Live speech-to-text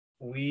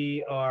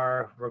We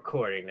are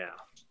recording now.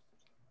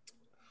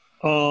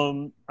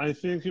 I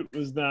think it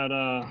was that.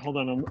 Hold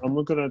on, I'm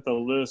looking at the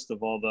list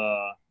of all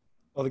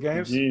All the the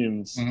games?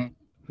 games. Mhm.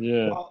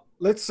 Yeah. Well,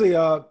 let's see.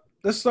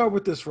 Let's start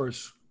with this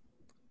first.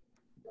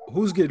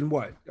 Who's getting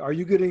what? Are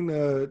you getting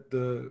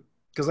the?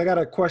 Because I got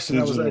a question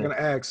I was Digital. going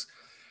to ask.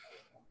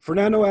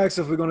 Fernando asked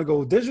if we're going to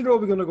go digital or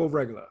we're going to go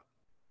regular.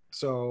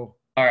 So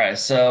All right,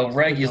 so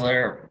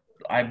regular.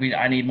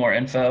 I need more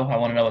info. I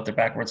want to know what their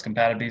backwards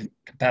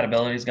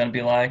compatibility is going to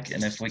be like,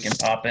 and if we can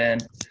pop in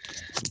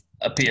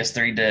a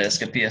PS3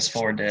 disc, a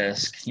PS4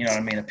 disc, you know what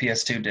I mean, a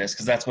PS2 disc,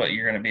 because that's what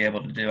you're going to be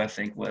able to do, I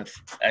think, with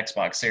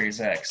Xbox Series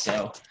X.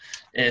 So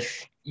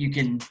if you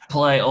can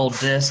play old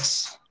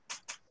discs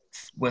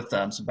with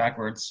some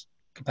backwards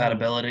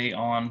compatibility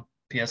on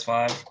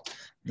PS5,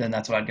 then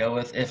that's what I'd go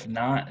with. If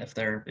not,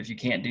 if you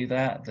can't do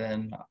that,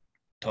 then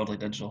totally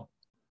digital.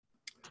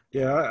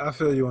 yeah, I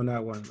feel you on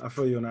that one. I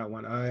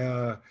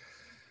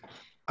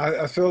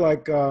feel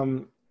like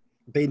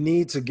they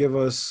need to give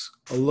us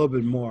a little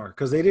bit more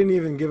because they didn't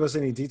even give us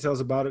any details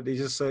about it. They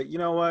just said, you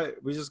know what,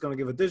 we're just going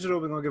to give it digital.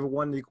 We're going to give it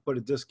one that you can put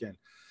a disc in.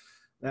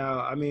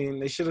 Now, I mean,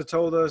 they should have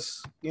told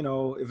us,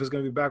 if it's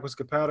going to be backwards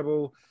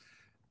compatible.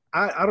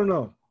 I don't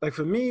know. Like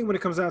for me, when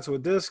it comes down to a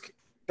disc,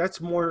 that's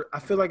more. I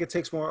feel like it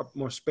takes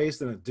more space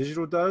than a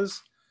digital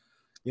does.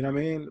 You know what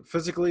I mean?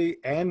 Physically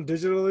and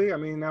digitally. I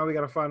mean, now we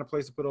got to find a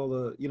place to put all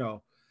the,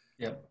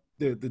 Yep.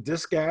 the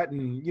disc at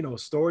and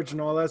storage and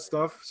all that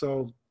stuff.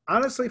 So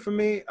honestly, for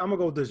me, I'm gonna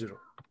go digital.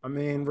 I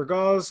mean,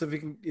 regardless if you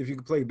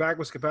can play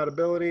backwards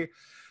compatibility.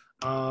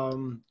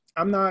 I'm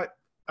not.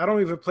 I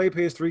don't even play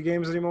PS3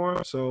 games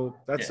anymore, so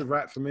that's a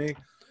wrap for me.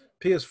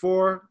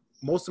 PS4.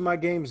 Most of my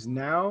games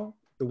now,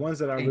 the ones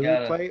that I You really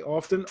gotta- play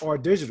often, are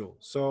digital.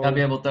 So Gotta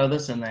be able to throw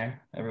this in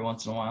there every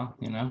once in a while,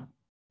 you know?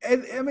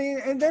 And I mean,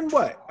 and then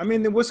what? I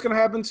mean, then what's gonna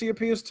happen to your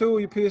PS2,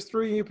 your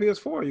PS3, and your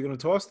PS4? You're gonna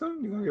toss them?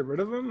 You're gonna get rid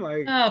of them?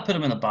 Like, I'll put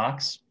them in the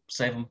box.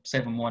 Save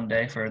them one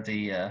day for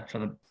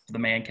the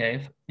man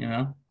cave, you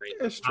know?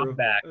 it's true. I'm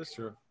back. It's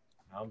true.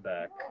 I'm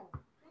back.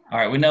 All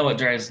right, we know what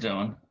Dre's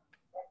doing.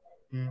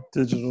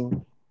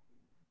 Digital.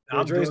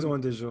 Yeah, Dre's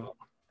doing digital.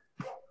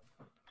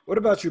 What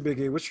about you, Big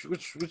E? Which you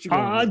going?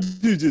 I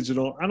do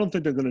digital. I don't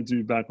think they're gonna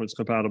do backwards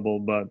compatible,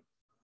 but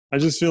I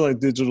just feel like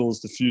digital is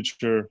the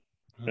future,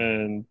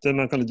 and they're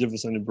not gonna give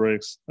us any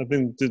breaks. I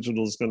think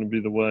digital is gonna be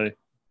the way.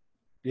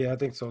 Yeah, I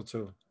think so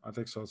too.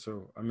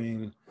 I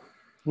mean,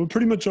 We're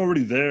pretty much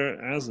already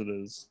there as it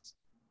is.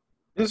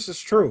 this is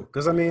true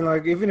because I mean,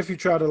 like, even if you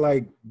try to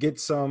like get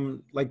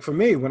some, like for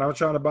me, when I was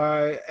trying to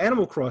buy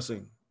Animal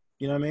Crossing,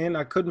 you know what I mean?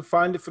 I couldn't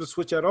find it for the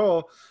Switch at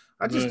all.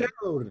 I just Right.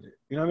 downloaded it.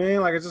 You know what I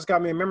mean? Like, I just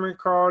got me a memory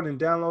card and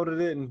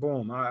downloaded it, and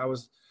boom, I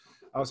was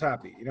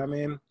happy. You know what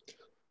I mean?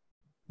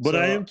 But So-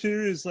 I am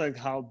curious, like,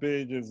 how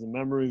big is the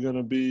memory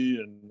gonna be,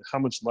 and how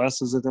much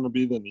less is it gonna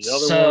be than the other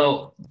one?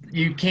 So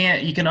you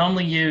can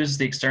only use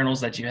the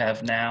externals that you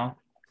have now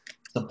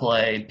to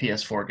play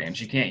PS4 games.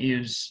 You can't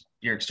use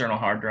your external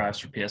hard drives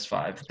for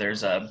PS5.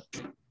 There's a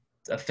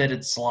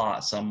fitted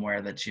slot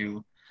somewhere that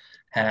you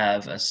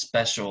have a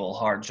special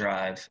hard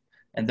drive,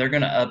 and they're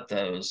going to up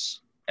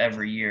those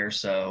every year or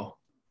so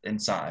in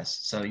size.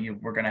 So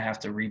we're going to have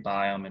to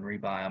rebuy them and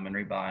rebuy them and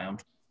rebuy them,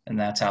 and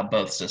that's how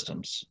both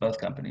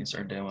companies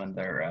are doing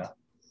their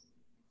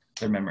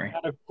memory. I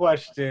had a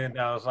question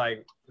that was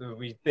like, do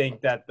we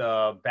think that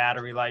the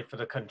battery life for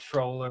the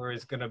controller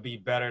is going to be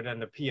better than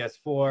the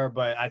PS4?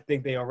 But I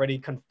think they already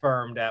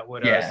confirmed that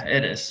with us. Yeah,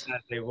 it is.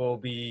 That they will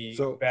be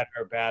So-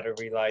 better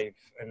battery life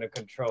in the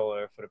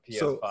controller for the PS5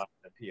 So- and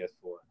the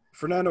PS4.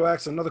 Fernando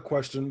asked another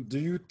question. Do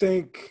you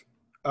think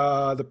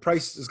the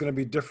price is going to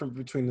be different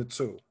between the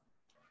two?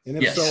 And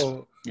if Yes.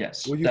 so,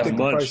 Yes. what do you That think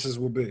would- the much. prices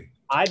will be?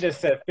 I just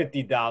said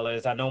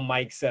 $50. I know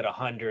Mike said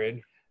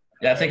 100.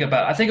 Yeah, I think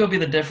it would be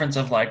the difference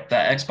of like the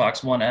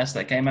Xbox One S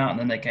that came out and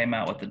then they came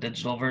out with the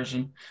digital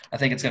version. I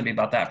think it's going to be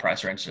about that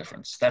price range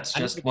difference. That's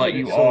just what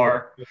you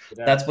are.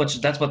 That's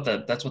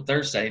what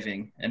they're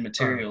saving in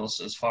materials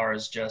as far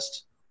as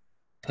just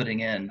putting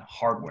in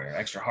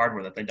extra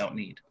hardware that they don't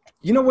need.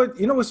 You know what?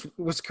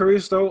 What's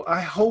curious though? I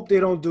hope they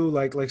don't do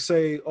like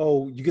say,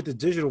 oh, you get the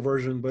digital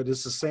version, but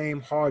it's the same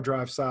hard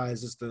drive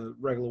size as the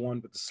regular one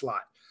with the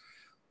slot.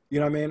 You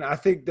know what I mean? I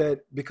think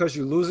that because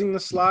you're losing the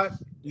slot,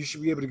 you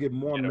should be able to get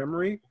more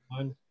memory.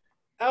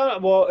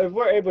 Well, if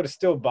we're able to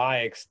still buy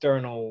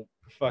external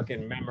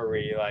fucking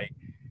memory, like,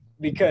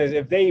 because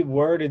if they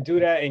were to do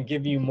that and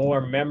give you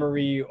more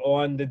memory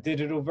on the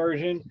digital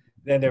version,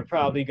 then they're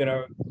probably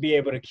gonna be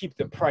able to keep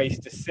the price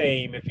the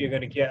same. If you're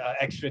gonna get an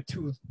extra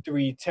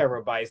 2-3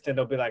 terabytes, then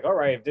they'll be like, all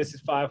right, if this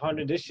is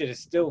 500, this shit is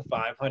still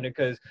 500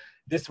 because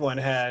this one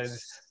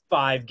has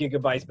 5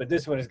 gigabytes, but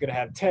this one is gonna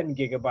have 10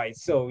 gigabytes.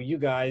 So you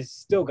guys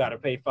still gotta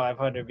pay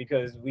 500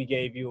 because we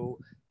gave you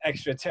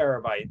extra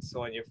terabytes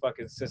on your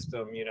fucking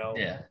system, you know.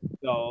 Yeah.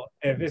 So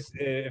if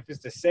it's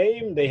the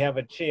same, they have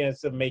a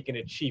chance of making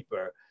it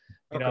cheaper.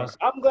 You know, Okay. so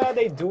I'm glad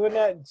they're doing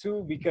that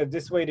too, because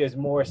this way there's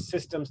more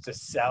systems to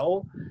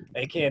sell.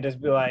 They can't just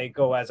be like,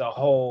 oh, as a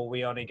whole,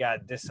 we only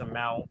got this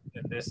amount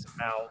and this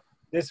amount.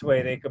 This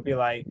way, they could be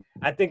like,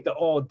 I think the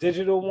all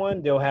digital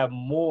one, they'll have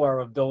more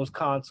of those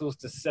consoles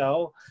to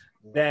sell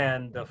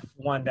than the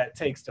one that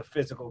takes the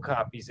physical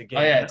copies of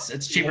Oh yeah, games.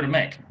 it's cheaper to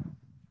make.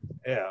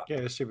 Yeah. Yeah,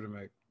 it's cheaper to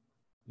make.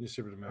 It's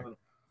cheaper to make.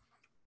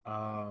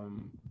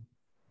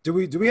 Do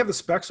we have the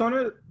specs on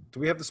it? Do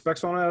we have the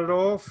specs on it at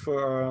all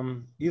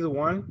for either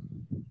one?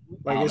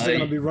 Like, I don't is it know.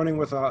 going to be running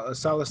with a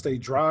solid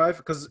state drive?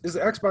 Because is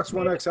the Xbox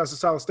One X has a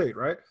solid state,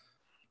 right?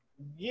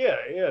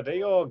 Yeah,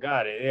 they all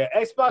got it. Yeah,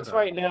 Xbox Okay.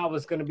 right now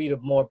is going to be the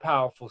more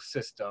powerful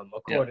system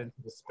according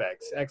to the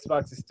specs.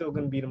 Xbox is still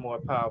going to be the more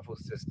powerful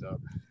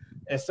system.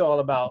 It's all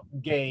about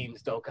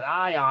games though, because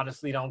I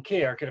honestly don't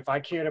care. Because if I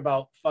cared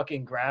about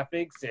fucking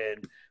graphics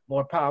and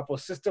more powerful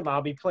system,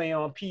 I'll be playing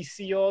on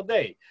PC all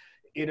day.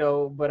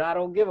 But I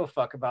don't give a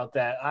fuck about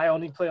that. I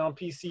only play on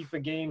PC for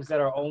games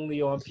that are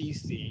only on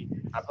PC.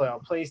 I play on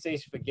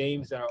PlayStation for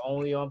games that are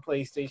only on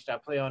PlayStation. I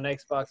play on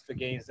Xbox for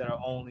games that are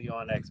only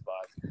on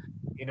Xbox.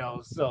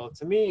 So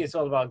to me, it's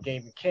all about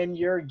gaming. Can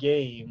your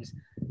games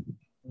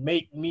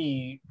make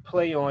me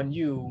play on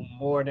you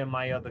more than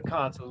my other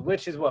consoles,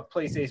 which is what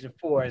PlayStation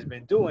 4 has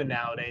been doing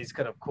nowadays,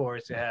 because of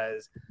course it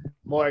has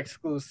more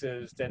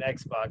exclusives than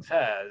Xbox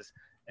has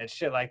and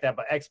shit like that.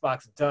 But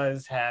Xbox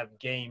does have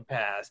Game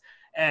Pass.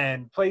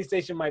 And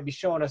PlayStation might be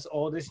showing us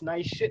all this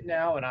nice shit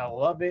now, and I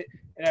love it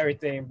and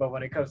everything. But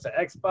when it comes to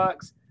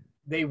Xbox,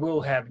 they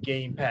will have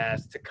Game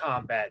Pass to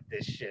combat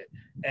this shit.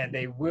 And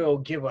they will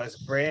give us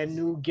brand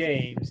new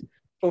games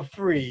for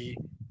free,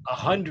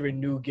 100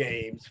 new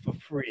games for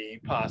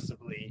free,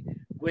 possibly,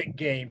 with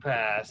Game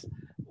Pass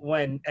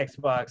when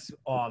Xbox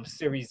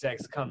Series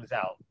X comes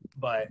out.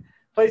 But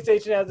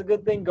PlayStation has a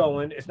good thing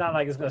going. It's not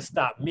like it's going to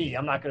stop me.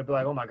 I'm not going to be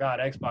like, oh my God,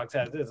 Xbox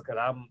has this, because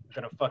I'm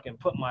going to fucking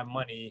put my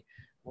money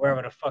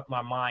wherever the fuck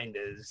my mind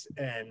is.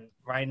 And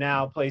right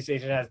now,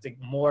 PlayStation has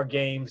more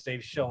games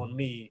they've shown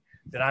me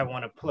that I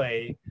want to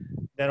play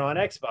than on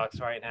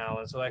Xbox right now.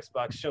 And so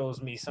Xbox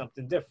shows me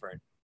something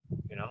different,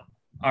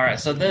 All right,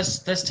 so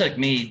this took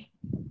me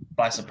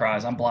by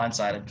surprise. I'm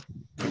blindsided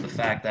with the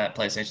fact that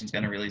PlayStation's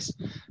going to release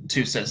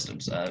two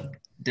systems, a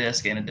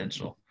disc and a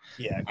digital.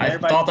 Yeah. I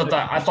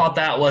thought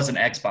that was an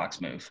Xbox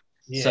move.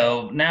 Yeah.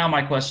 So now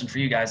my question for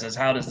you guys is,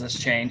 how does this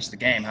change the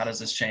game? How does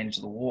this change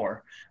the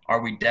war? Are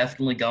we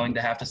definitely going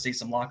to have to see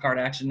some Lockhart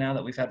action now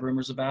that we've had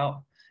rumors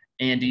about?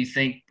 And do you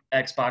think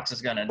Xbox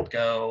is going to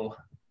go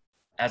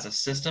as a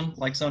system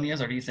like Sony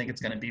is, or do you think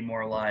it's going to be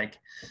more like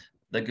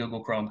the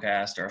Google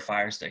Chromecast or a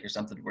Fire Stick or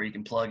something where you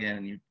can plug in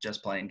and you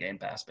just play in Game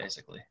Pass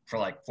basically for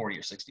like $40 or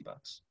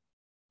 $60?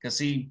 Because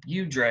see,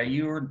 you, Dre,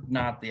 you're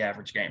not the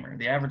average gamer.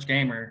 The average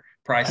gamer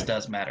price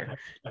does matter.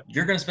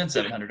 You're going to spend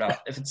 $700.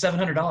 If it's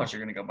 $700,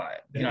 you're going to go buy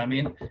it. You know what I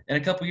mean? In a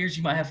couple of years,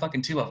 you might have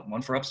fucking two of them,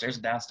 one for upstairs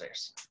and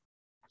downstairs.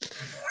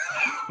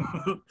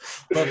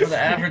 But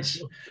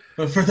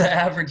for the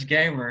average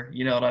gamer,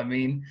 you know what I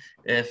mean?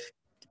 If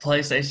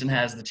PlayStation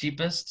has the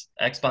cheapest,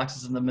 Xbox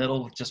is in the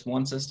middle with just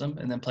one system,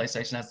 and then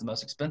PlayStation has the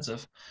most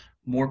expensive,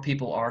 more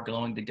people are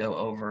going to go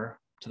over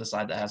to the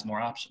side that has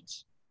more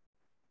options.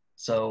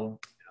 So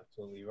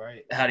absolutely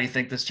right. How do you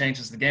think this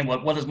changes the game?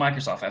 What does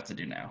Microsoft have to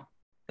do now?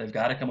 They've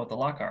got to come with the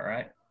Lockhart,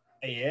 right?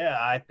 Yeah,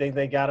 I think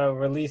they gotta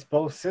release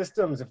both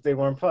systems if they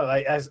weren't playing.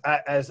 Like as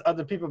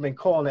other people have been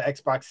calling the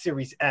Xbox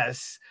Series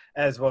S,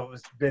 as what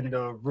was been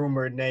the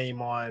rumored name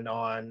on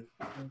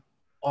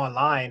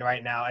online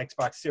right now,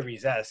 Xbox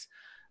Series S.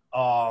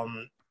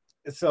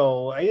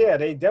 So yeah,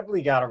 they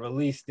definitely gotta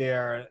release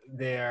their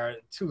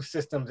two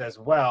systems as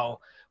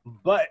well.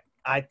 But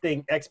I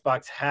think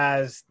Xbox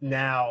has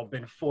now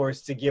been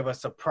forced to give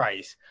us a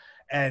price,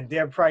 and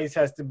their price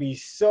has to be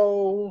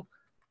so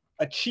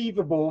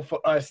achievable for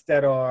us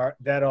that are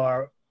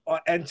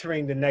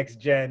entering the next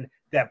gen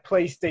that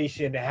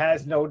PlayStation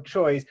has no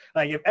choice.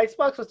 Like if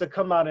Xbox was to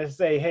come out and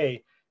say,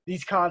 hey,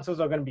 these consoles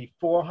are going to be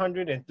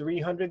 $400 and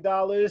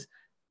 $300,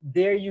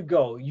 there you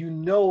go.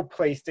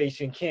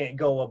 PlayStation can't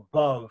go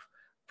above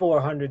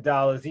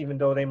 $400, even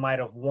though they might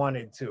have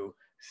wanted to.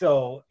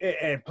 So,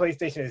 and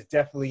PlayStation is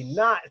definitely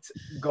not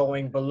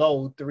going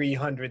below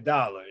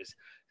 $300.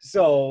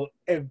 So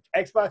if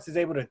Xbox is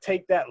able to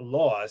take that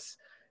loss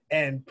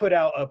and put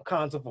out a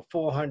console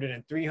for $400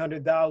 and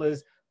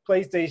 $300,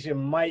 PlayStation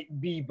might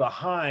be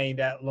behind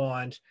at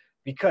launch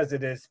because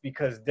of this,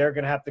 because they're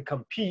going to have to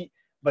compete,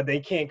 but they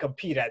can't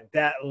compete at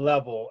that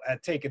level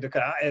at taking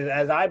the,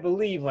 as I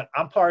believe, when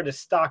I'm part of the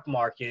stock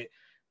market,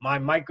 my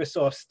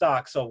Microsoft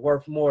stocks are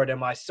worth more than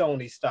my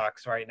Sony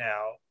stocks right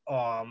now.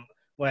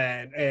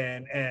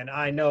 And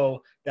I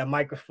know that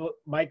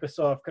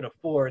Microsoft could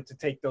afford to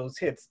take those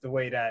hits the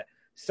way that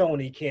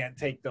Sony can't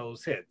take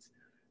those hits,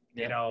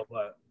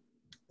 but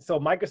so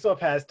Microsoft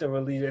has to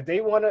release, if they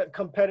want a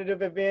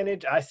competitive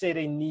advantage, I say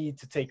they need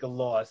to take a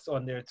loss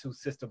on their two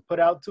systems, put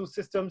out two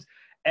systems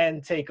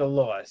and take a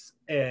loss,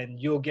 and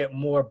you'll get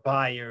more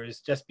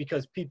buyers just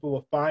because people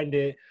will find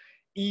it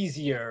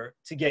easier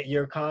to get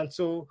your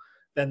console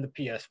than the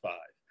PS5.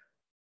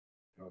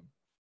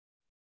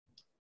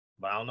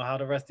 But I don't know how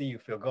the rest of you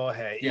feel. Go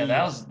ahead. Yeah,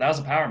 that was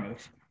a power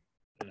move.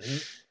 Mm-hmm.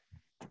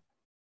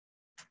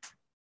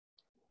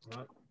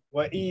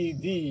 What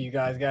ED? You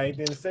guys got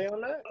anything to say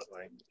on that?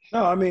 Like,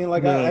 No, I mean,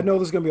 like No. I know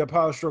there's gonna be a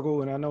power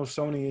struggle, and I know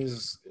Sony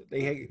is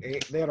they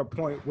at a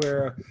point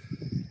where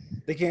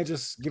they can't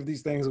just give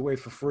these things away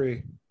for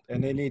free,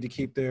 and they need to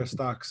keep their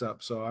stocks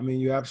up. So I mean,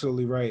 you're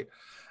absolutely right.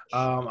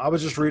 I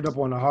was just reading up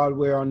on the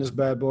hardware on this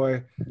bad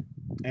boy,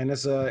 and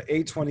it's a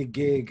 820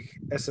 gig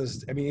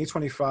I mean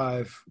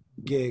 825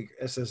 gig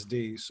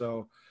SSD.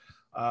 So,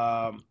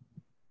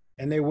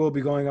 and they will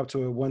be going up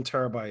to a 1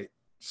 terabyte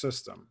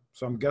system.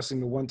 So I'm guessing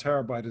the 1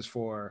 terabyte is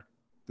for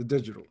the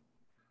digital.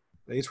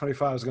 The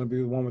 825 is going to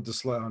be the one with the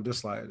slide on this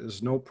slide.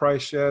 There's no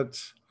price yet.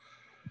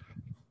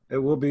 It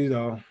will be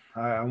though.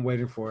 I'm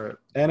waiting for it,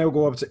 and it'll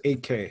go up to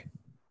 8K.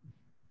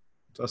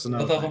 So that's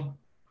another Both of thing.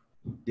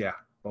 them. Yeah,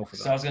 both of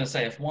So I them. was going to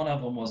say, if one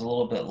of them was a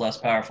little bit less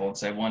powerful, and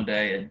say one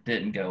day it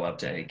didn't go up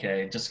to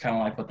 8K, just kind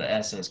of like what the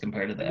S is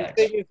compared to the the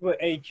X. thing is with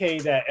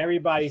 8K that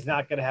everybody's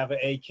not gonna have an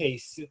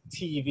 8K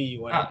TV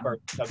when it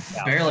first comes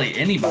out. Barely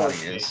anybody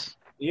 4K. is.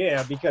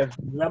 Yeah, because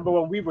remember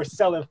when we were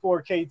selling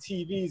 4K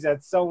TVs at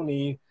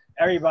Sony,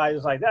 everybody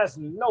was like,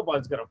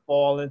 nobody's gonna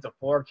fall into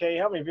 4K.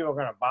 How many people are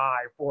gonna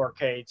buy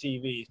 4K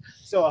TVs?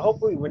 So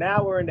hopefully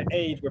now we're in the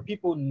age where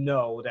people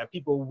know that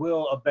people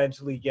will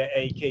eventually get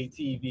 8K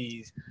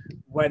TVs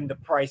when the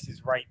price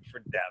is right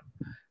for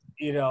them.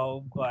 You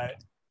know, but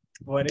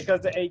when it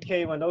comes to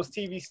 8K, when those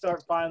TVs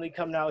start finally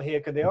coming out here,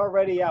 because they're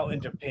already out in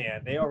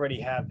Japan, they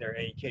already have their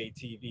 8K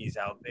TVs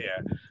out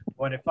there.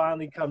 When it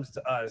finally comes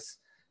to us,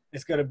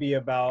 it's going to be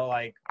about,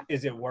 like,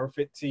 is it worth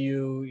it to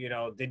you? You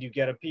know, did you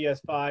get a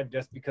PS5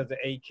 just because of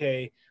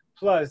 8K?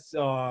 Plus,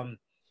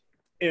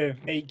 if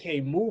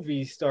 8K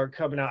movies start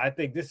coming out, I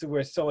think this is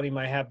where Sony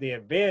might have the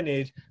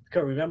advantage.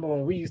 Because remember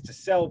when we used to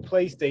sell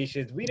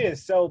PlayStations, we didn't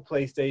sell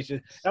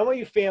PlayStations. And I want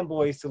you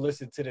fanboys to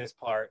listen to this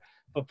part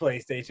for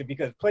PlayStation,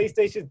 because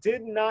PlayStation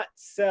did not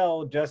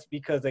sell just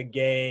because of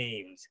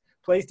games.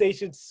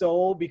 PlayStation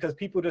sold because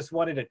people just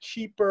wanted a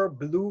cheaper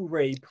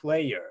Blu-ray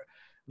player.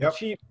 Yep.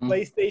 Cheap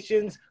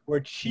PlayStations were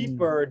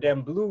cheaper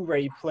than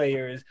Blu-ray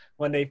players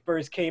when they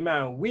first came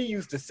out. We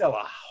used to sell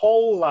a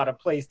whole lot of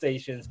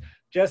PlayStations,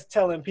 just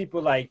telling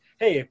people like,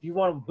 hey, if you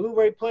want a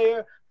Blu-ray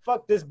player,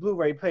 fuck this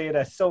Blu-ray player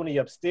that Sony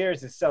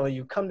upstairs is selling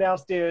you. Come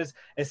downstairs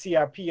and see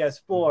our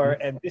PS4,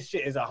 and this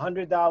shit is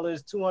 $100,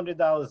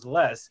 $200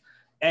 less,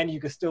 and you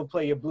can still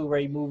play your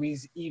Blu-ray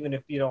movies even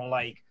if you don't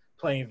like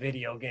playing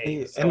video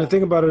games. And the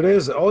thing about it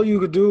is, all you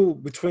could do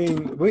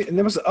and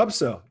there was an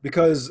upsell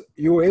because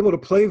you were able to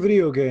play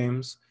video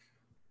games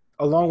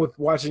along with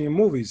watching your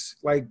movies.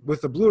 Like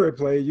with the Blu-ray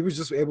player, you was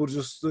just able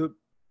to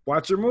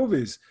watch your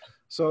movies.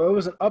 So it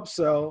was an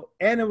upsell,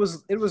 and it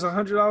was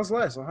 $100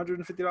 less,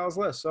 $150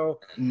 less. So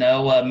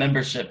no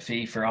membership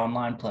fee for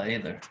online play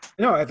either.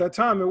 No, at that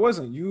time it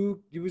wasn't.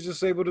 You was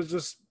just able to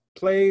just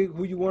play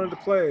who you wanted to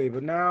play.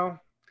 But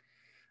now,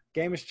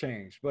 game has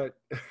changed. But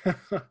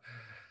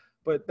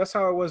but that's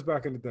how it was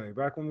back in the day.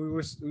 Back when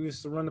we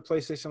used to run the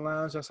PlayStation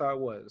Lounge, that's how it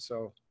was.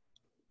 So.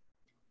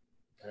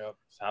 Yep.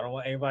 So I don't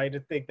want anybody to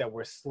think that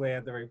we're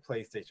slandering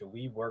PlayStation.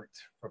 We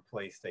worked for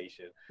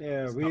PlayStation.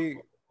 Yeah, so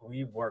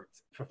we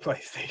worked for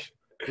PlayStation.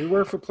 We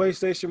worked for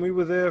PlayStation. We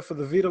were there for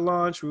the Vita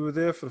launch. We were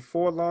there for the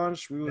 4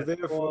 launch. We were there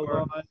for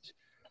launch.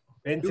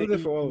 Been to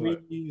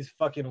E3s,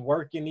 fucking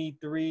working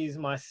E3s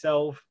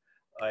myself.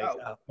 Like,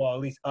 well, at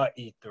least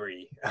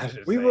E3.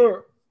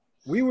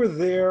 We were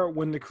there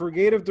when the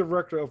creative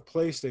director of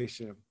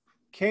PlayStation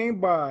came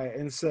by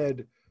and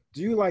said,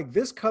 do you like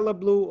this color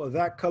blue or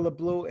that color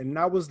blue? And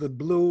that was the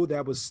blue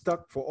that was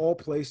stuck for all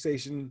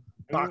PlayStation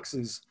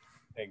boxes.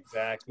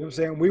 Exactly. You know what I'm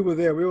saying? We were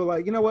there. We were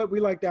like, you know what? We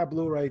like that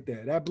blue right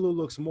there. That blue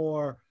looks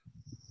more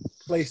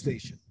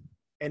PlayStation.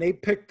 And they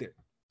picked it.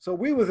 So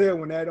we were there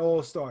when that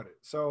all started.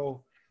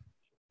 So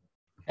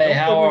hey,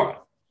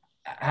 how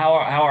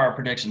are our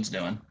predictions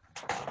doing?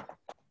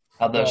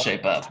 How'd those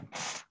shape up?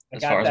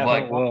 As far as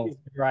what?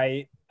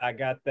 Right. I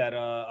got that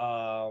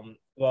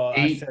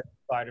I said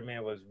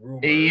Spider-Man was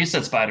rumored. You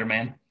said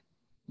Spider-Man,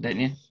 didn't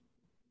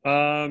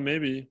you?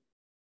 Maybe.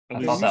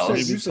 I thought that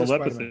was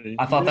telepathy.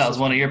 I thought that was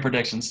one of your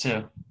predictions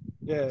too.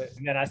 Yeah.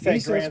 And then I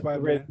said Gran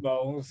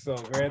Turismo, so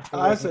Gran Turismo.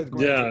 I said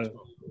Gran Turismo.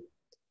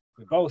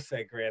 We both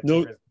said Gran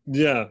Turismo.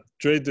 Yeah,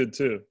 Dre did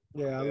too.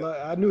 Yeah,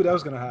 I knew that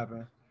was gonna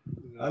happen.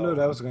 I knew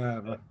that was gonna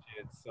happen.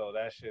 So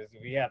that's just,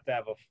 we have to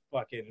have a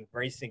fucking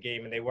racing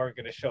game, and they weren't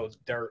gonna show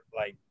dirt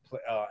like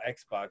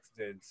Xbox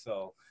did.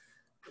 So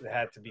it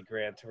had to be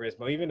Gran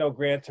Turismo, even though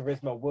Gran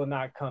Turismo will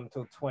not come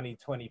till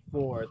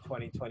 2024,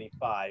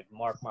 2025.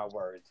 Mark my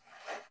words.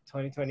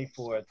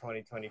 2024,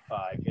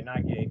 2025. You're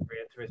not getting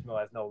Gran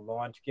Turismo as no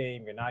launch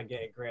game. You're not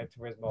getting Gran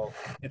Turismo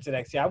into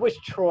next year. I wish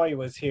Troy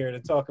was here to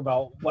talk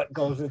about what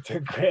goes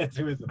into Gran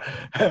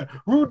Turismo.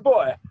 Rude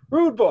boy.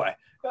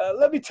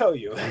 Let me tell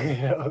you.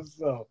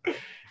 So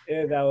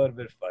yeah, that would have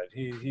been fun.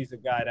 He's a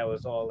guy that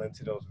was all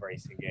into those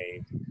racing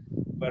games.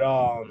 But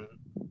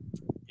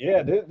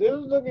yeah, this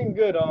was looking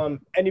good.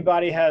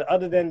 Anybody had,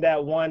 other than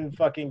that one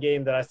fucking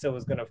game that I said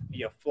was gonna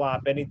be a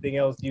flop, anything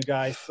else you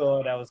guys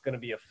saw that was gonna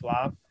be a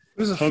flop?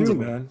 It was a few,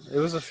 man. It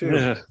was a few.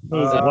 Yeah, it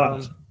was a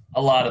lot.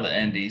 A lot of the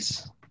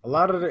indies. A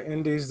lot of the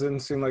indies didn't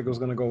seem like it was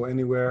going to go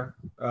anywhere.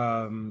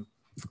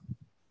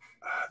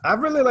 I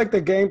really like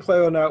the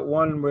gameplay on that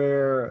one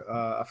where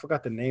I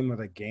forgot the name of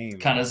the game.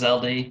 Kind of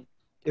Zelda.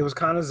 It was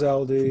kind of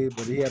Zelda,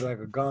 but he had like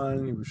a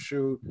gun. He would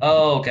shoot.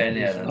 Oh, okay,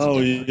 yeah. That's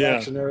Oh, different. yeah.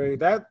 Reactionary.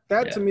 That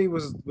Yeah. to me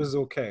was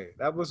okay.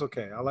 That was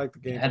okay. I like the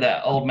game. Had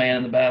that old man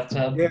in the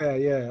bathtub. Yeah.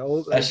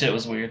 That shit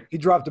was weird. He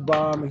dropped a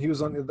bomb, and he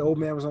was on. The old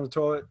man was on the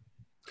toilet.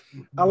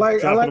 I like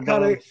Dropping how a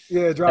bomb.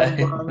 they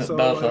dropping bombs. So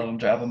Both of them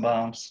dropping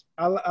bombs.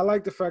 I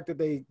like the fact that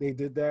they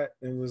did that.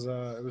 It was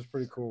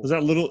pretty cool. Was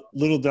that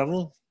Little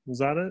Devil? Was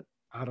that it?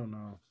 I don't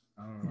know.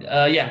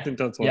 Yeah. I think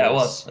that's what Yeah, it it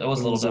was. was. It was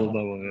a Little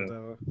Devil. Yeah.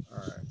 All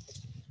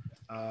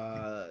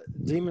right.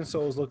 Demon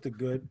Souls looked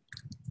good.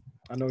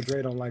 I know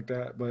Dre don't like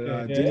that, but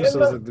Demon It Souls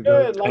looks looked good.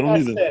 good. Like I don't I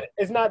either. said,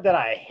 it's not that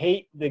I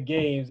hate the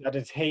games. I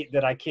just hate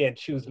that I can't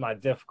choose my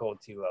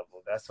difficulty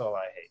level. That's all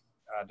I hate.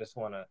 I just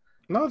want to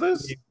No,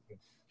 this.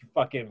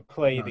 fucking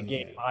play No, the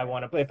game yeah. I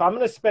want to play. If I'm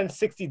gonna spend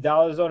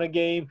 $60 on a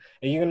game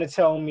and you're gonna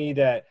tell me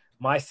that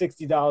my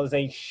 $60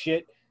 ain't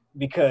shit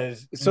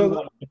because So- you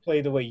want me to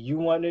play the way you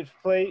want it to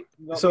play,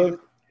 you want me So, to-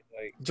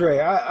 like, Dre,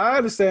 I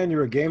understand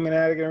you're a gaming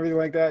addict and everything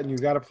like that, and you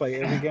got to play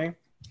every game.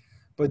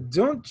 But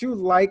don't you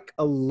like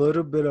a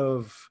little bit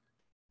of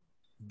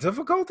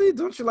difficulty?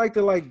 Don't you like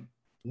to like?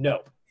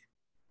 no,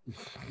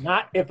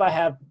 not if I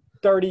have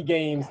 30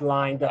 games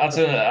lined up. That's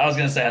what I was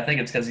gonna say. I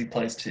think it's because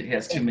he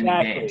has too many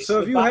Exactly. games.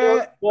 So if you I had,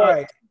 work all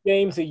right.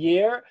 games a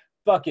year,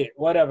 fuck it,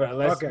 whatever.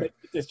 Let's Okay. make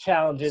this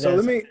challenge. So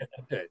let me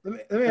good. let me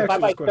If I ask you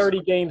this like question.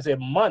 30 games a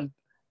month,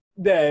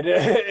 then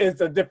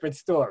it's a different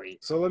story.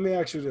 So let me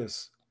ask you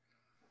this: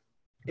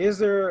 is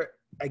there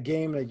a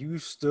game that you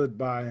stood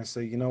by and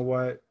say, you know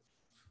what,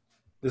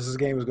 this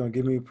game is going to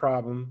give me a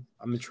problem.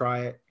 I'm gonna try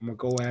it. I'm gonna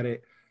go at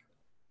it.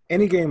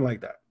 Any game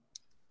like that?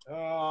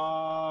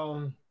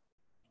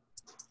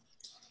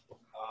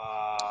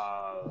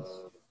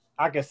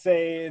 I could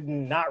say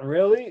not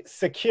really.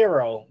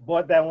 Sekiro,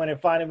 bought that when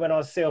it finally went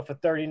on sale for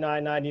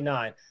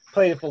 $39.99.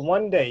 Played it for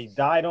one day,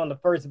 died on the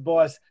first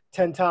boss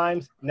 10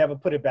 times, never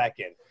put it back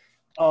in.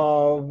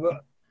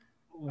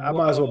 I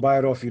might as well buy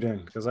it off you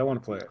then because I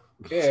want to play it.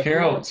 Yeah,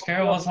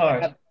 Sekiro was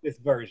hard. This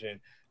version.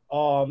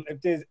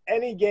 If there's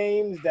any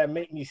games that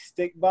make me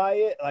stick by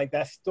it, like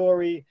that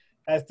story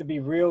has to be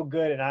real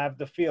good, and I have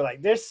to feel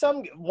like there's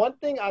one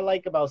thing I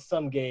like about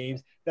some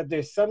games, that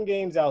there's some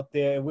games out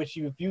there in which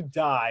if you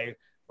die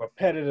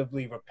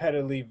repetitively,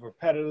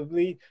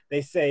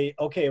 they say,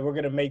 okay, we're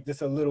gonna make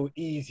this a little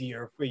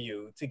easier for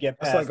you to get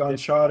past. It's like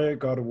Uncharted,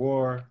 God of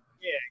War.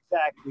 Yeah,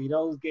 exactly.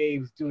 Those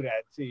games do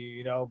that to you,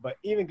 you know. But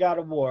even God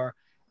of War,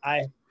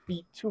 I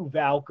beat 2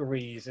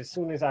 Valkyries. As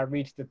soon as I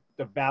reached the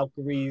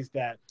Valkyries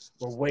that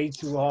were way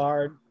too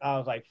hard, I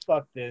was like,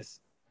 fuck this.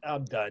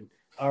 I'm done.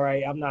 All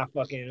right, I'm not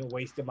fucking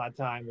wasting my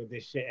time with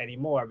this shit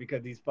anymore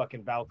because these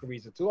fucking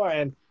Valkyries are too hard.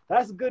 And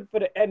that's good for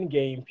the end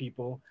game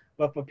people.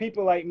 But for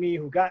people like me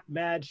who got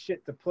mad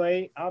shit to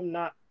play, I'm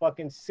not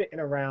fucking sitting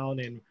around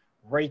and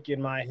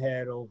raking my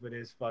head over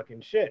this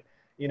fucking shit.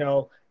 You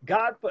know,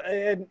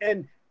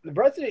 and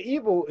Resident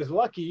Evil is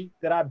lucky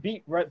that I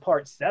beat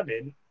Part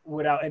 7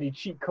 without any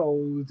cheat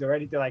codes or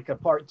anything. Like a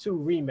Part 2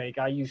 remake,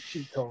 I use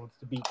cheat codes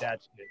to beat that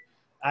shit.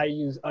 I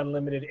use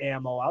unlimited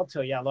ammo. I'll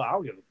tell you, I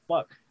don't give a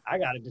fuck. I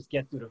gotta just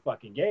get through the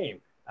fucking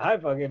game. I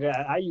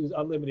use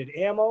unlimited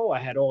ammo. I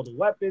had all the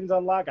weapons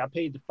unlocked. I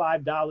paid the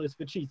 $5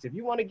 for cheats. If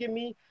you want to give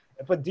me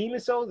for Demon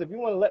Souls, if you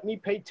want to let me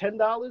pay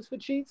 $10 for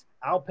cheats,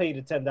 I'll pay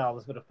the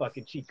 $10 for the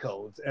fucking cheat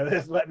codes and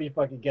just let me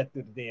fucking get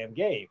through the damn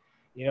game.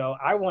 You know,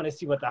 I want to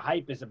see what the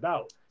hype is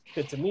about.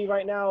 Because to me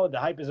right now, the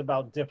hype is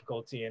about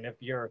difficulty. And if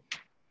you're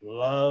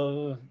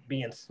love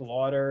being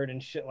slaughtered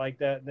and shit like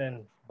that,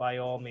 then by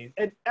all means.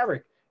 And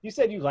Eric, you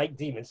said you like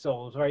Demon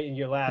Souls, right? In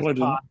your last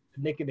pod,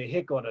 Nick and the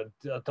Hick on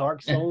a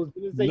Dark Souls.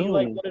 Did you say you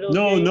like one of those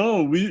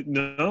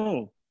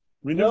games?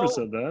 We never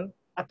said that.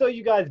 I thought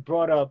you guys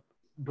brought up.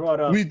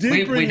 We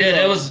did. We did.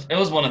 It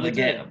was one of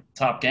the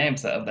top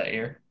games of that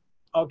year.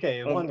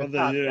 Okay, one of the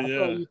top. Yeah. I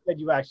thought you said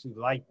you actually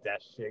liked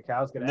that shit. I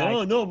was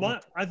gonna.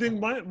 I think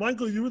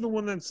Michael, you were the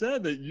one that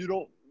said that you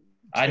don't.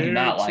 I do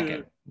not like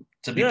it.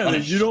 To be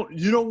punished. You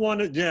don't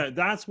want it. Yeah,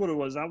 that's what it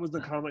was. That was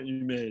the comment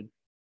you made.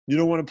 You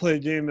don't want to play a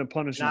game that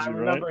punishes you, right? I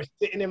remember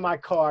sitting in my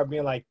car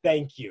being like,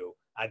 "Thank you.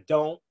 I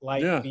don't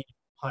like being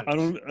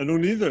punished." I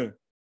don't either.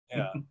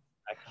 Yeah.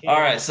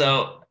 All right.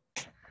 So,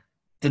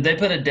 did they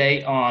put a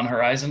date on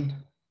Horizon?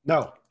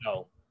 No.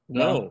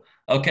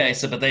 Okay.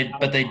 So, but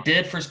they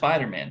did for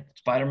Spider-Man.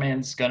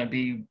 Spider-Man's gonna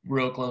be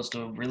real close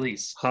to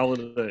release.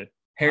 Holiday.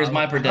 Here's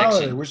my prediction.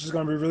 Holiday, which is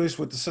going to be released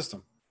with the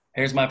system.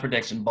 Here's my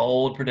prediction.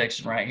 Bold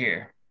prediction right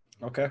here.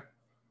 Okay.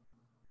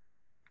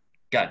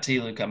 Got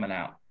TLU coming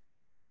out.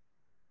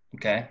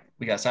 Okay.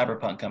 We got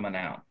Cyberpunk coming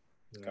out.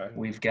 Okay.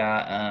 We've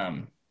got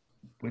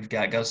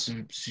Ghost of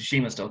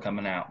Tsushima still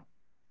coming out.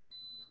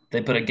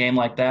 They put a game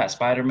like that,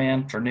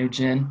 Spider-Man for new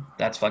gen.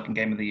 That's fucking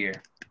game of the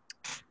year.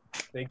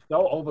 Think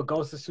so? Over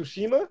Ghost of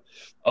Tsushima?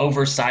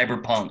 Over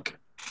Cyberpunk.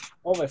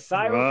 Over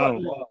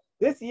Cyberpunk? Wow.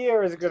 This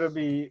year is gonna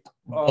be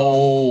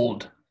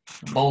Bold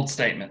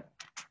statement.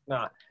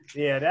 Nah,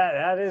 Yeah,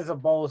 that is a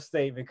bold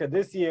statement because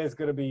this year is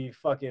gonna be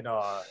fucking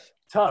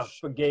tough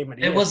for game of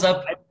the year. It was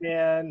up.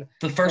 Man,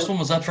 The first one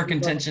was up for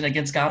contention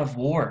against God of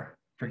War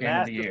for Game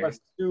of the Last Year. of Us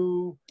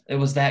 2. It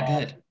was that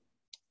good.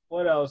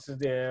 What else is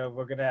there?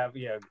 We're gonna have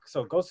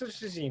so Ghost of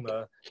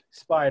Tsushima,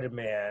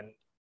 Spider-Man,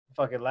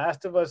 fucking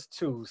Last of Us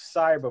 2,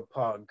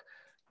 Cyberpunk.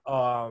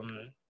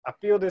 I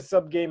feel this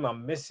sub game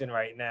I'm missing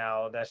right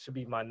now. That should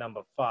be my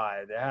number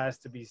 5. There has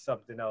to be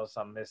something else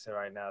I'm missing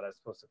right now that's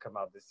supposed to come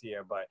out this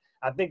year. But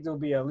I think there'll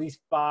be at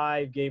least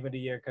 5 Game of the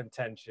Year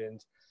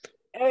contentions.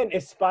 And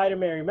if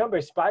Spider-Man, remember,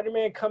 if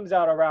Spider-Man comes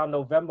out around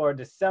November or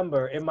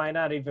December, it might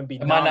not even be.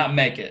 It might not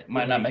make it.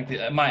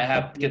 It might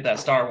have to get that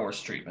Star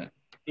Wars treatment.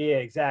 Yeah,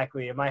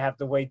 exactly. It might have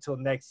to wait till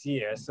next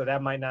year. So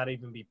that might not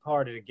even be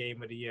part of the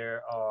Game of the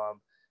Year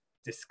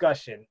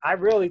discussion. I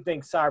really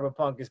think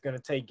Cyberpunk is going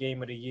to take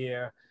Game of the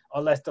Year.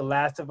 Unless The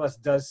Last of Us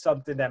does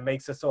something that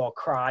makes us all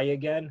cry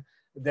again,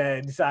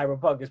 then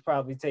Cyberpunk is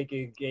probably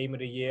taking Game of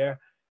the Year.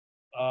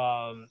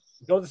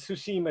 Ghost of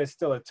Tsushima is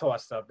still a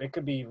toss-up. It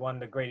could be one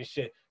of the greatest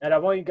shit. And I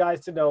want you guys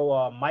to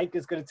know Mike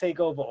is going to take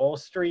over all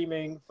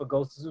streaming for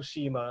Ghost of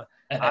Tsushima.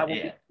 I will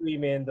be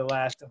streaming The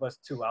Last of Us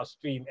 2. I'll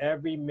stream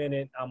every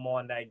minute I'm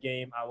on that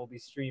game. I will be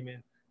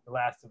streaming The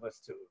Last of Us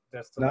 2.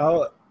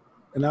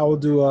 And I will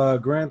do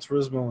Gran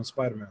Turismo and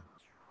Spider-Man.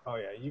 Oh,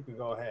 yeah. You can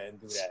go ahead and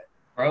do that.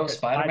 Bro,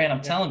 Spider-Man,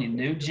 I'm telling you,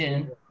 new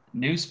gen,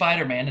 new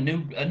Spider-Man,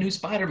 a new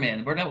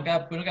Spider-Man. We don't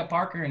got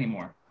Parker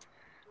anymore.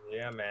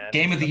 Yeah, man.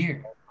 Game of the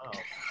Year.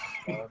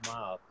 Oh,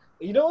 wow.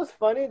 You know what's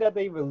funny that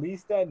they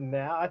released that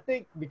now? I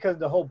think because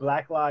the whole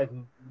Black Lives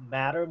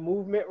Matter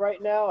movement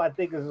right now, I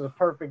think this is a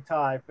perfect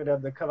time for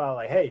them to come out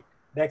like, hey,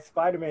 next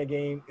Spider-Man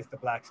game is the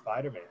Black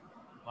Spider-Man.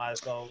 Might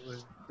as well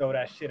throw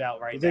that shit out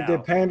right now. You think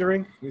they're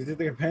pandering? You think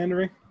they're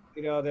pandering?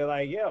 You know, they're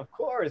like, yeah, of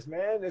course,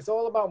 man. It's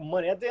all about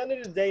money. At the end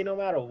of the day, no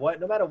matter what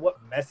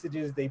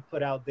messages they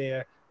put out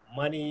there,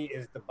 money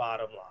is the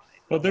bottom line.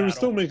 But they were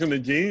still making a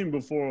game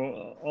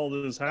before all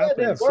this happened.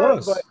 Yeah, of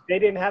course. But they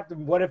didn't have to.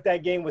 What if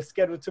that game was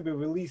scheduled to be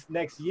released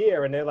next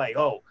year and they're like,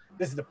 oh,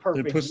 this is the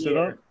perfect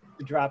year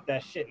to drop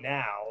that shit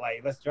now.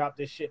 Like, let's drop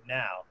this shit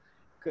now.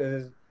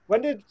 Because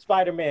when did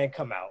Spider-Man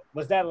come out?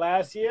 Was that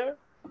last year?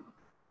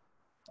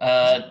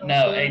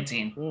 No,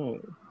 18. Oh,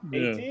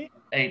 18?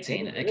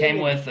 18. It came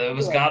with, it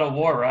was God of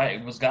War, right?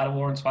 It was God of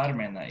War and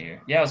Spider-Man that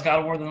year. Yeah, it was God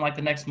of War, then like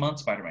the next month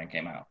Spider-Man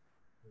came out.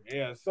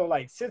 Yeah, so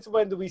like since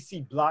when do we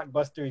see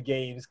blockbuster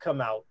games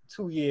come out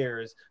 2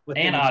 years?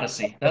 And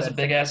Odyssey. That's a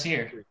big-ass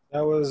year.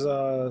 That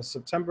was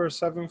September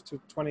 7th to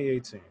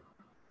 2018.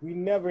 We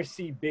never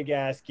see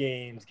big-ass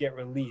games get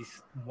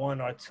released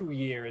 1 or 2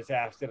 years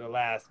after the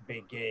last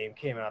big game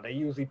came out. They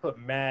usually put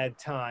mad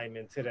time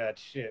into that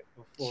shit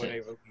before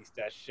they release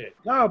that shit.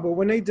 No, but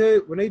when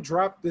they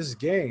dropped this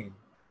game,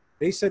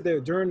 they said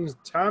that during the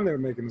time they were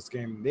making this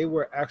game, they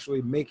were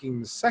actually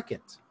making the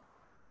second.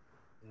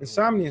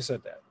 Insomnia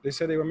said that. They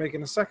said they were making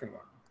the second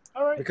one.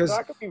 All right, because so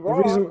I could be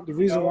wrong. The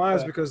reason why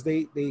is because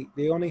they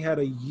only had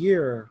a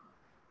year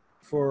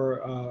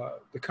for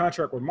the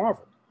contract with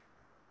Marvel.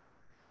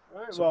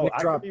 All right, So well, they I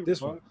dropped could be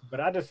this wrong, one.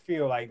 but I just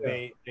feel like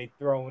they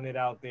throwing it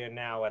out there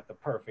now at the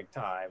perfect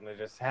time. It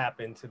just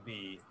happened to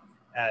be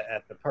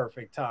at the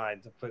perfect time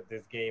to put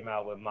this game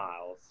out with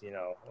Miles. You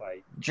know,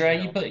 like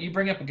Dre, you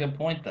bring up a good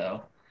point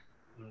though.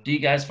 Do you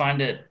guys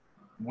find it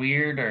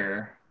weird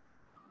or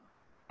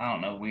I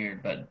don't know,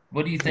 weird, but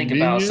what do you think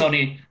about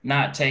Sony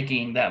not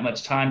taking that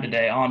much time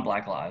today on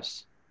Black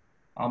Lives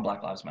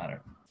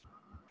Matter?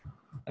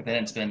 Like they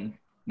didn't spend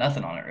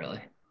nothing on it really.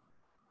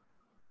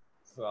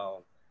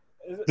 So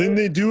didn't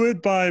they do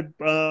it by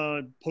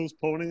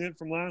postponing it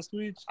from last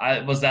week?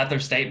 Was that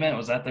their statement?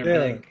 Was that their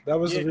big? That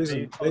was the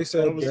reason. They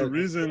said that was the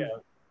reason.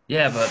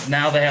 Yeah, but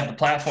now they have the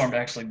platform to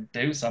actually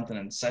do something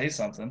and say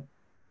something.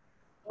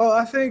 Well,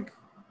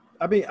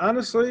 I mean,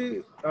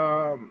 honestly,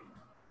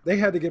 they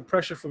had to get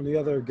pressure from the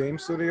other game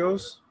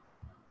studios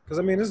because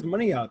I mean, there's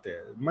money out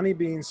there, money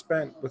being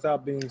spent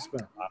without being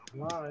spent.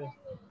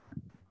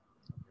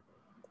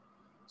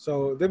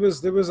 So there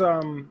was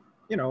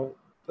you know,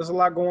 there's a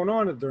lot going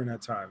on during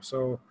that time.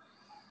 So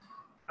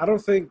I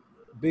think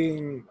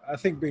being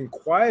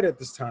quiet at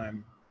this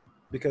time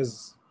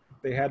because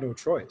they had no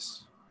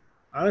choice.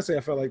 Honestly, I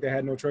felt like they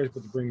had no choice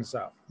but to bring this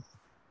out.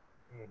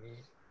 Mm-hmm.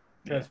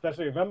 Yeah.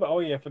 Especially remember,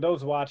 for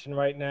those watching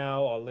right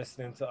now or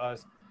listening to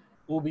us,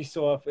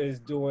 Ubisoft is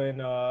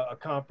doing a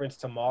conference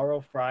tomorrow,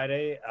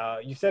 Friday.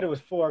 You said it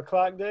was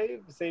 4:00,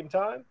 Dave, the same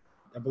time?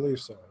 I believe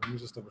so. Let me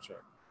just double check.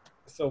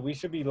 So we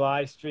should be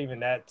live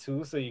streaming that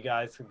too. So you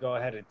guys can go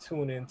ahead and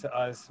tune into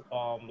us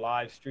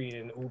live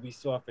streaming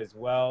Ubisoft as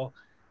well.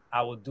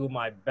 I will do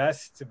my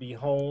best to be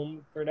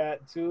home for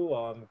that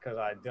too, because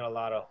I did a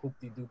lot of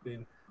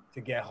hoopty-dooping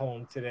to get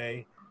home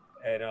today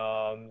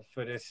and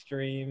for this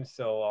stream.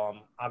 So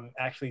I'm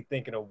actually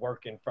thinking of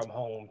working from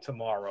home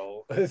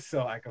tomorrow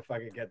so I can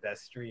fucking get that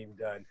stream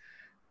done.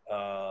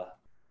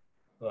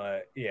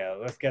 But yeah,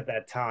 let's get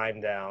that time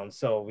down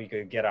so we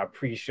could get our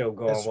pre-show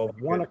going. It's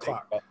 1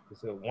 o'clock.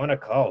 So 1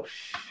 o'clock. Oh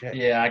shit.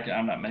 Yeah,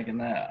 I'm not making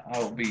that. I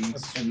will be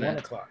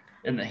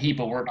in the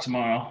heap of work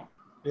tomorrow.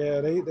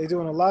 Yeah, they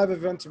doing a live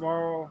event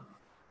tomorrow.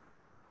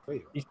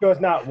 Wait, You sure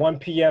it's not 1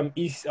 p.m.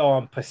 East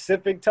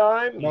Pacific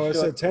time? no, You it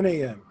sure? said 10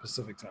 a.m.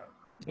 Pacific time.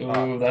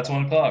 Ooh, that's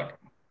 1 o'clock.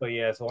 So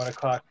yeah, it's 1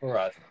 o'clock for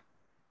us.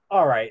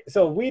 All right,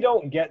 so we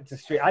don't get to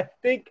stream. I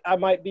think I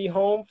might be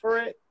home for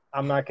it.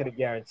 I'm not gonna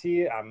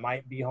guarantee it. I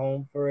might be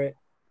home for it.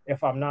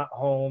 If I'm not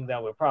home,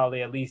 then we'll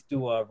probably at least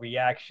do a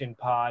reaction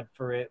pod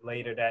for it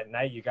later that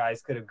night. You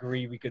guys could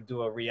agree we could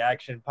do a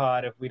reaction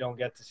pod if we don't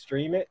get to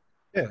stream it.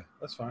 Yeah,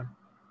 that's fine.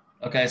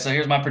 Okay, so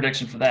here's my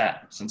prediction for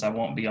that, since I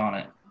won't be on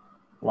it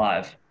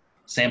live.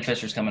 Sam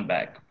Fisher's coming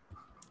back.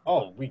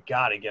 Oh, we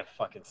gotta get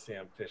fucking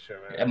Sam Fisher,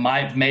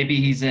 man. Maybe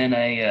he's in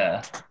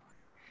a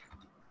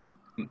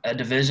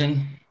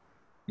division.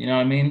 You know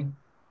what I mean?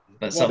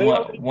 But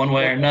somewhat, one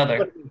way or another.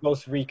 Put him in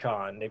Ghost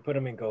Recon. They put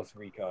him in Ghost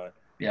Recon.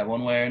 Yeah,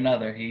 one way or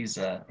another, he's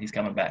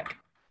coming back.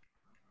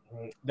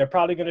 They're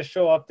probably going to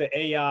show up the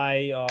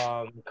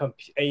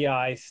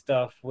AI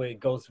stuff with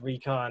Ghost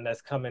Recon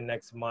that's coming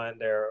next month.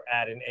 They're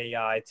adding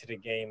AI to the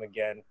game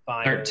again.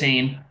 Finally.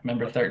 13.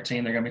 Remember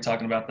 13? They're going to be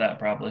talking about that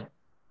probably.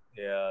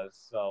 Yeah.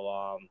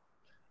 So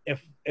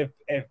if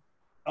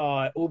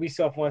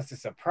Ubisoft wants to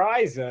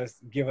surprise us,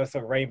 give us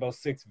a Rainbow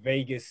Six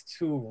Vegas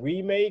 2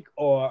 remake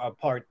or a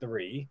part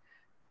 3.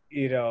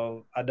 You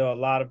know, I know a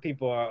lot of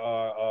people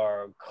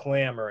are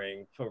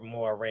clamoring for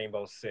more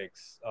Rainbow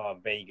Six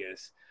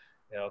Vegas.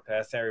 You know,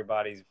 that's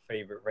everybody's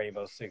favorite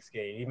Rainbow Six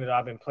game. Even though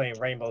I've been playing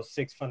Rainbow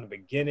Six from the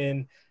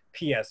beginning,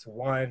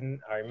 PS1,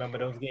 I remember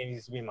those games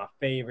used to be my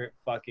favorite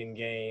fucking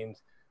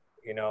games.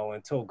 You know,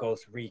 until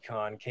Ghost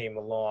Recon came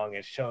along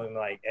and showing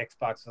like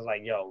Xbox was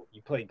like, yo,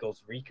 you play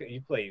Ghost Recon, you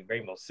play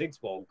Rainbow Six,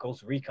 well,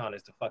 Ghost Recon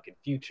is the fucking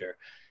future.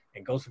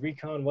 And Ghost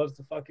Recon was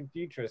the fucking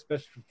future,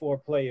 especially for 4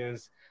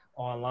 players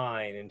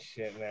online and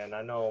shit, man.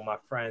 I know my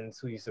friends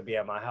who used to be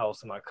at my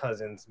house and my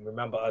cousins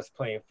remember us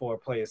playing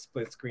 4-player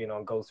split screen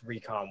on Ghost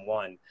Recon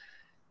 1.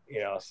 You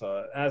know,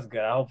 so that's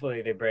good.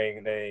 Hopefully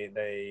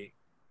they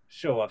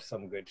show up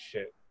some good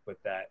shit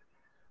with that.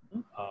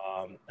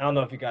 I don't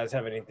know if you guys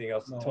have anything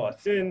else to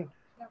toss in.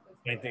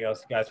 Anything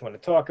else you guys want to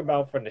talk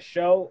about from the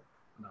show?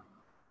 No.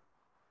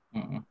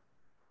 Mm-mm.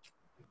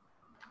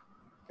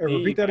 Hey,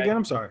 repeat that again.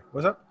 I'm sorry.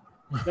 What's up?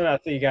 No,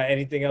 so you got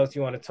anything else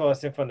you want to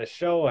toss in from the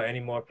show or any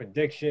more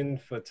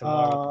predictions for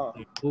tomorrow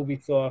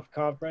Ubisoft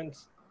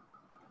conference?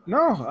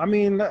 No, I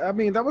mean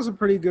that was a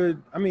pretty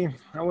good. I mean,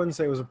 I wouldn't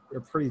say it was a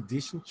pretty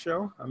decent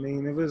show. I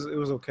mean, it was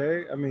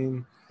okay. I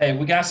mean, hey,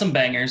 we got some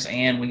bangers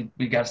and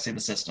we got to see the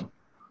system.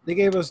 They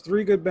gave us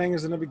 3 good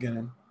bangers in the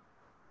beginning,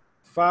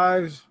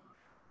 5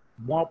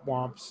 womp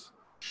womps,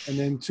 and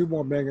then 2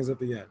 more bangers at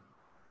the end.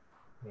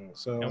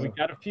 So and we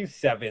got a few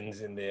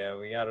 7s in there.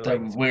 We got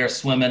we're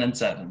swimming in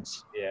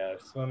 7s. Yeah,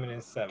 swimming in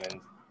 7s.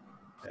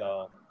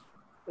 So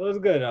it was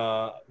good.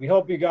 We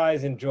hope you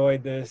guys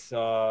enjoyed this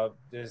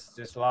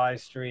this live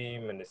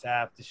stream and this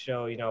after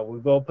show. You know, we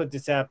will put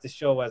this after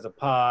show as a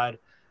pod.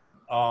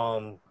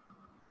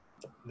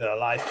 The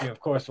live stream, of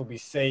course, will be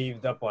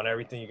saved up on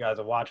everything you guys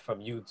will watch from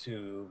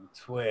YouTube,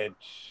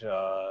 Twitch,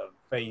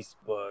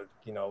 Facebook,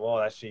 you know, all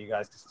that shit. You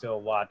guys can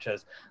still watch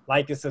us.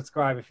 Like and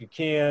subscribe if you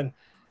can.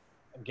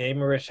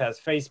 Gamerish has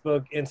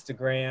Facebook,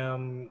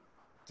 Instagram,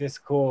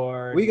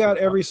 Discord. We got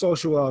every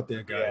social out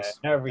there, guys.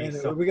 Yeah,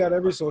 we got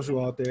every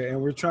social out there,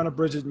 and we're trying to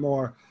bridge it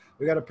more.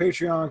 We got a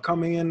Patreon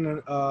coming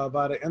in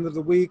by the end of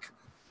the week.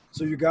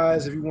 So you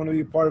guys, if you want to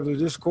be part of the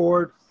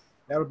Discord,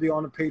 that'll be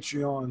on the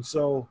Patreon.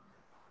 So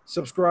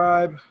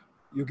subscribe.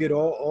 You get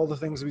all the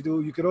things we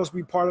do. You could also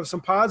be part of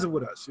some pods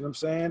with us. You know what I'm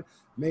saying?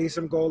 May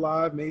some go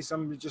live, may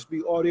some just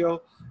be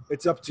audio.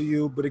 It's up to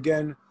you. But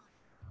again,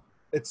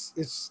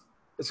 it's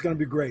going to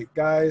be great,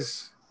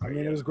 guys. I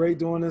mean, it was great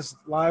doing this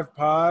live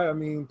pod. I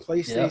mean,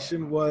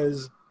 PlayStation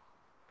was,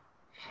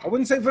 I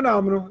wouldn't say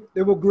phenomenal.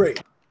 They were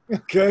great.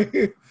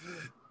 Okay.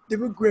 They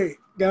were great,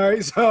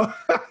 guys. So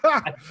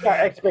our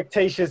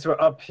expectations were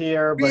up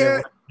here, but it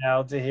went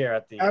down to here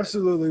at the end.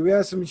 Absolutely. We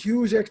had some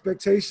huge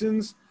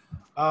expectations.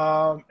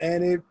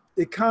 And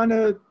it kind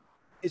of,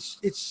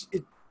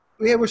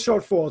 we have a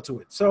shortfall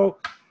to it. So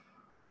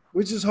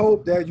we just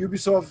hope that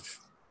Ubisoft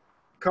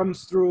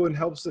comes through and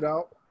helps it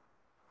out.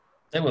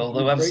 They will.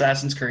 They'll have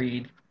Assassin's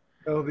Creed.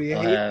 It'll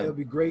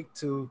be great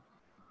to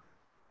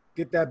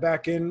get that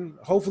back in.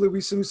 Hopefully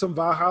we see some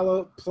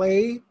Valhalla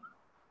play,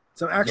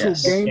 some actual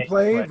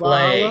gameplay.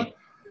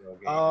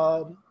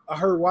 Valhalla. I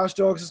heard Watch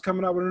Dogs is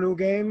coming out with a new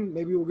game.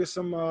 Maybe we'll get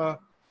some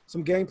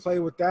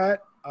gameplay with that.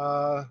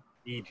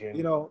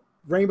 You know,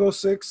 Rainbow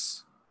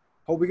Six.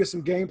 Hope we get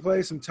some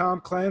gameplay, some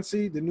Tom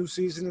Clancy. The new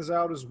season is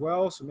out as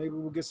well, so maybe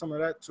we'll get some of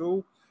that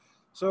too.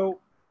 So,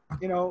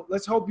 you know,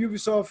 let's hope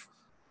Ubisoft.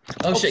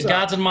 Oh shit,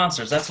 Gods and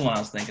Monsters. That's the one I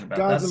was thinking about.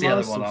 That's the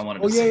other one I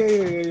wanted to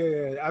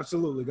see. Yeah.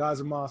 Absolutely. Gods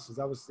and Monsters.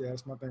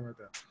 That's my thing right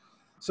there.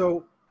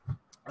 So,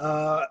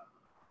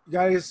 you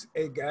guys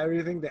got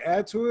anything to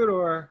add to it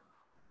or?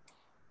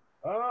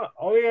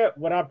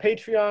 When our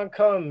Patreon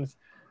comes,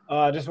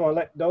 I just want to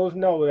let those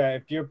know that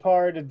if you're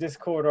part of the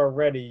Discord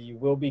already, you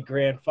will be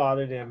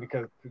grandfathered in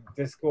because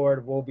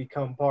Discord will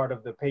become part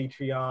of the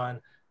Patreon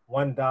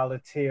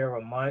 $1 tier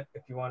a month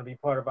if you want to be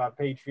part of our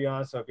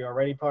Patreon. So if you're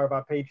already part of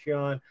our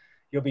Patreon,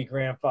 you'll be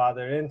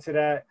grandfathered into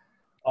that.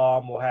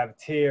 We'll have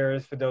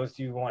tiers for those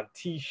who want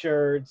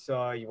t-shirts,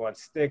 you want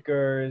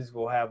stickers.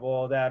 We'll have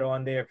all that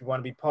on there. If you want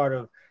to be part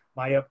of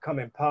my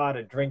upcoming pod,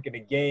 A Drink in the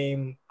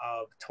Game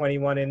of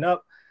 21 and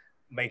up,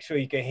 make sure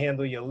you can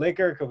handle your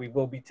liquor because we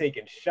will be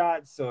taking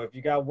shots. So if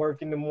you got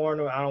work in the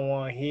morning, I don't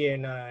want to hear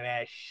none of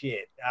that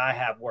shit. I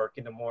have work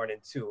in the morning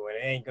too, and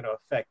it ain't going to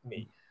affect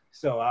me.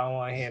 So I don't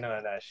want to hear none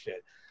of that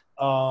shit.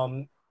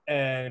 And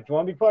if you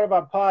want to be part of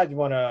our pod, you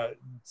want to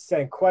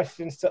send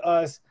questions to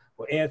us,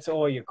 we'll answer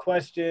all your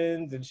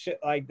questions and shit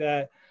like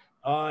that.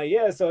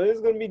 Yeah, so this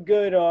is going to be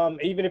good.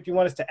 Even if you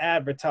want us to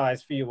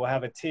advertise for you, we'll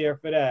have a tier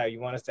for that. You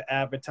want us to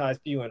advertise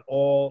for you in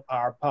all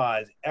our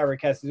pods.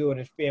 Eric has to do it in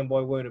his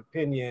Fanboy Word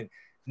Opinion.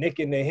 Nick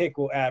and the Hick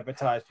will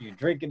advertise for you.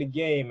 Drinking the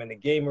Game and the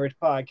Gamers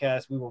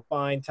Podcast, we will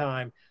find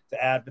time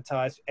to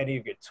advertise any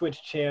of your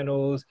Twitch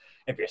channels.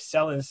 If you're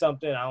selling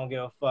something, I don't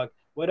give a fuck.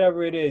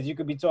 Whatever it is, you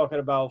could be talking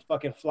about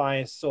fucking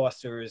flying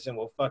saucers, and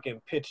we'll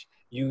fucking pitch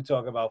you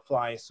talk about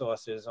flying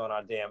saucers on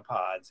our damn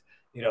pods.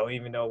 You know,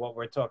 even though what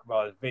we're talking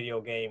about is video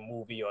game,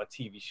 movie, or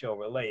TV show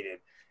related.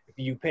 If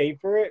you pay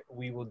for it,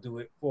 we will do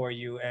it for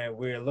you. And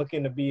we're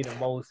looking to be the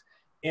most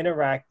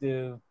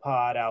interactive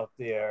pod out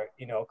there,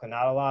 you know, because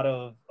not a lot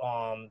of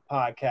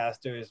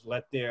podcasters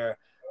let their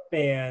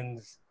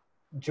fans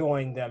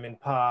join them in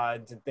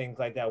pods and things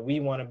like that. We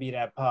want to be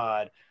that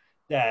pod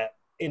that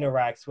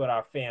interacts with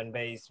our fan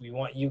base. We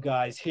want you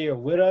guys here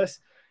with us.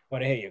 We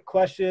want to hear your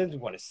questions. We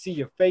want to see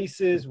your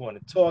faces. We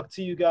want to talk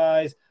to you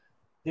guys.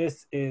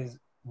 This is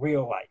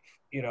real life,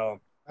 you know.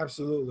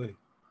 Absolutely.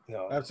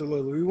 No.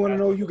 Absolutely. We want to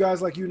know you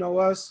guys like you know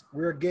us.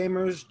 We're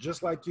gamers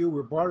just like you.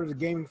 We're part of the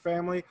gaming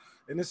family,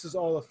 and this is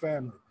all a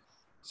family.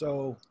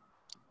 So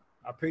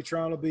our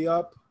Patreon will be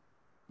up.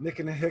 Nick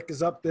and the Hick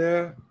is up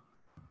there.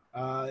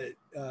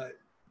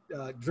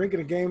 Drinking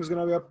the Game is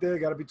going to be up there.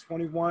 Got to be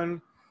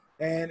 21.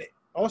 And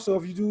also,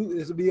 if you do,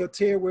 this will be a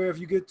tier where if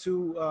you get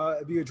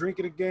to be a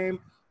Drinking the Game,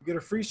 you get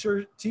a free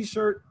shirt,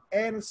 t-shirt,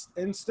 and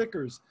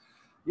stickers.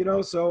 You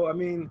know, so, I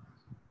mean,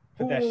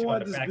 who would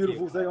want this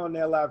beautiful thing on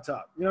their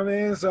laptop? You know what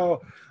I mean?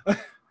 So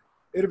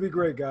it'll be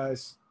great,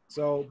 guys.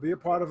 So be a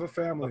part of a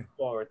family. Look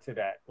forward to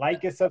that.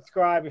 Like and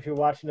subscribe if you're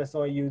watching us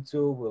on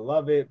YouTube. We'll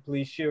love it.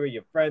 Please share with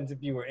your friends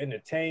if you were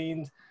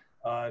entertained.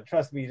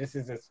 Trust me, this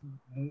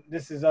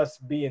is us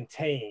being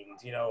tamed,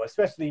 you know,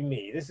 especially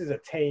me. This is a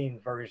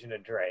tamed version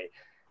of Dre.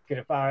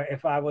 Because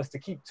if I was to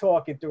keep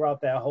talking throughout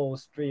that whole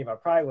stream, I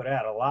probably would have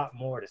had a lot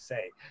more to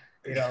say.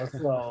 You know,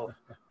 so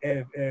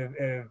if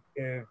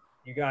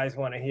you guys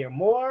want to hear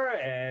more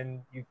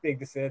and you think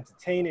this is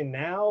entertaining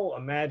now,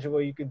 imagine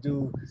what you could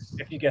do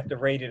if you get the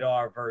rated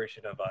R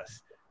version of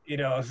us. You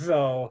know,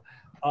 so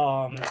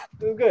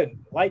do good.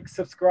 Like,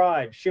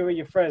 subscribe, share with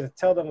your friends, and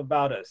tell them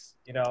about us.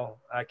 You know,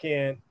 I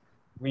can't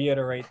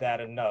reiterate that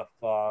enough.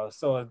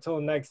 So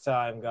until next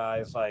time,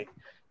 guys, like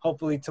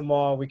hopefully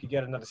tomorrow we could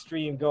get another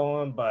stream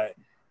going, but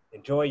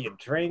enjoy your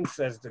drinks,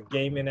 as the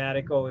gaming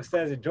addict always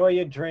says. Enjoy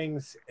your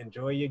drinks,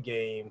 enjoy your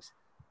games.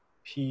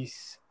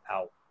 Peace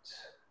out.